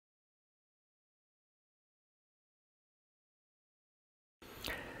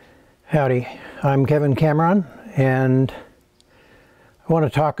Howdy, I'm Kevin Cameron, and I want to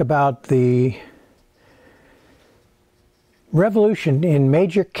talk about the revolution in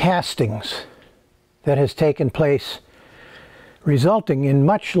major castings that has taken place, resulting in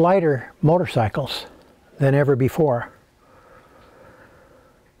much lighter motorcycles than ever before.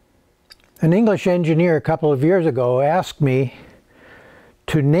 An English engineer a couple of years ago asked me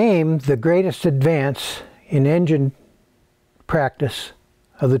to name the greatest advance in engine practice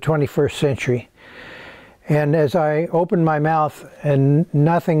of the 21st century. And as I opened my mouth and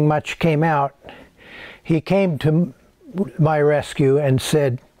nothing much came out, he came to my rescue and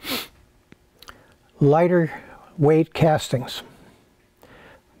said, lighter weight castings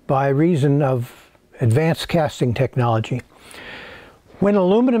by reason of advanced casting technology. When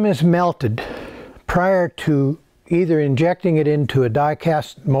aluminum is melted prior to either injecting it into a die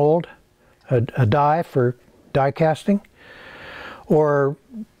cast mold, a die for die casting, or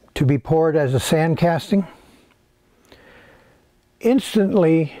to be poured as a sand casting,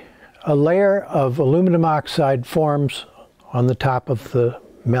 instantly a layer of aluminum oxide forms on the top of the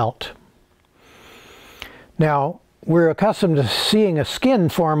melt. Now, we're accustomed to seeing a skin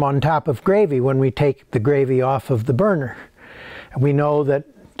form on top of gravy when we take the gravy off of the burner. And we know that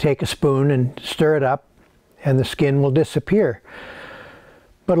take a spoon and stir it up and the skin will disappear.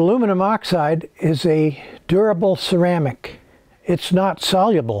 But aluminum oxide is a durable ceramic. It's not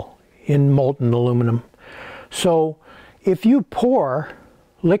soluble in molten aluminum. So if you pour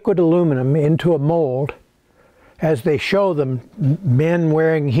liquid aluminum into a mold, as they show them, men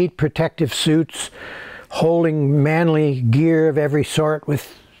wearing heat protective suits, holding manly gear of every sort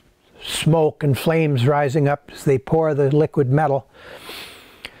with smoke and flames rising up as they pour the liquid metal,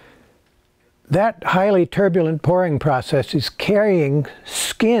 that highly turbulent pouring process is carrying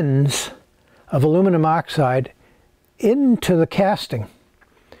skins of aluminum oxide into the casting,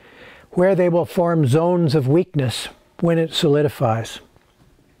 where they will form zones of weakness when it solidifies.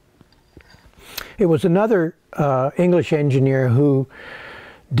 It was another English engineer who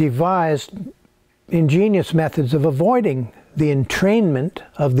devised ingenious methods of avoiding the entrainment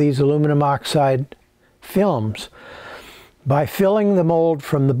of these aluminum oxide films by filling the mold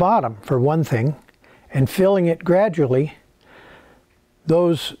from the bottom, for one thing, and filling it gradually.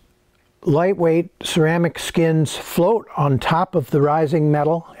 Those lightweight ceramic skins float on top of the rising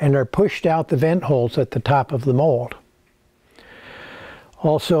metal and are pushed out the vent holes at the top of the mold.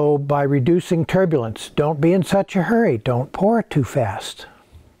 Also, by reducing turbulence, don't be in such a hurry. Don't pour too fast.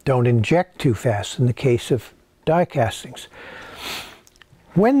 Don't inject too fast in the case of die castings.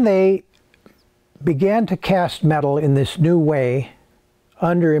 When they began to cast metal in this new way,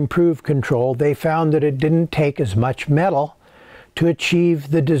 under improved control, they found that it didn't take as much metal to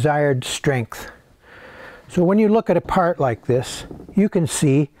achieve the desired strength. So when you look at a part like this, you can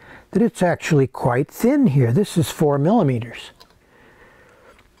see that it's actually quite thin here. This is 4 millimeters.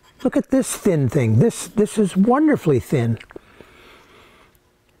 Look at this thin thing. This is wonderfully thin.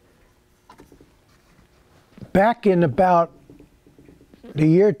 Back in about the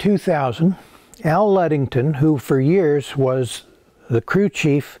year 2000, Al Ludington, who for years was the crew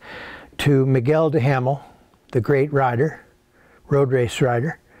chief to Miguel de Hamel, the great rider, road race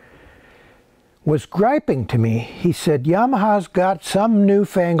rider, was griping to me. He said, Yamaha's got some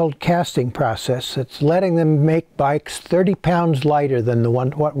newfangled casting process that's letting them make bikes 30 pounds lighter than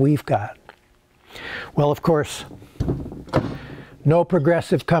what we've got. Well, of course, no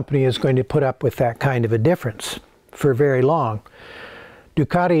progressive company is going to put up with that kind of a difference for very long.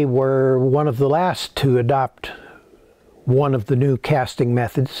 Ducati were one of the last to adopt one of the new casting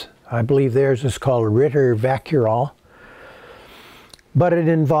methods. I believe theirs is called Ritter Vacuole. But it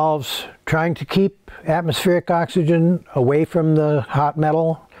involves trying to keep atmospheric oxygen away from the hot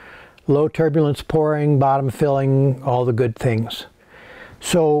metal, low turbulence pouring, bottom filling, all the good things.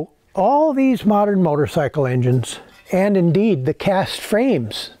 So all these modern motorcycle engines, and indeed the cast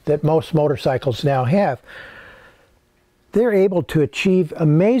frames that most motorcycles now have, they're able to achieve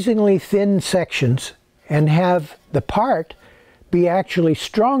amazingly thin sections and have the part be actually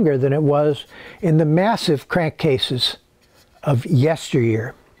stronger than it was in the massive crankcases of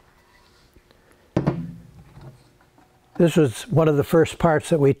yesteryear. This was one of the first parts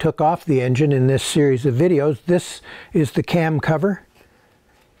that we took off the engine in this series of videos. This is the cam cover.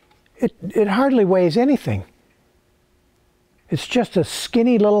 It hardly weighs anything. It's just a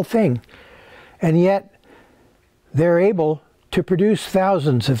skinny little thing. And yet they're able to produce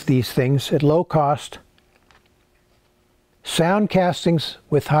thousands of these things at low cost, sound castings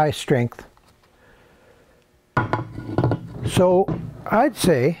with high strength. So I'd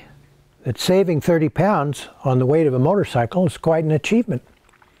say that saving 30 pounds on the weight of a motorcycle is quite an achievement.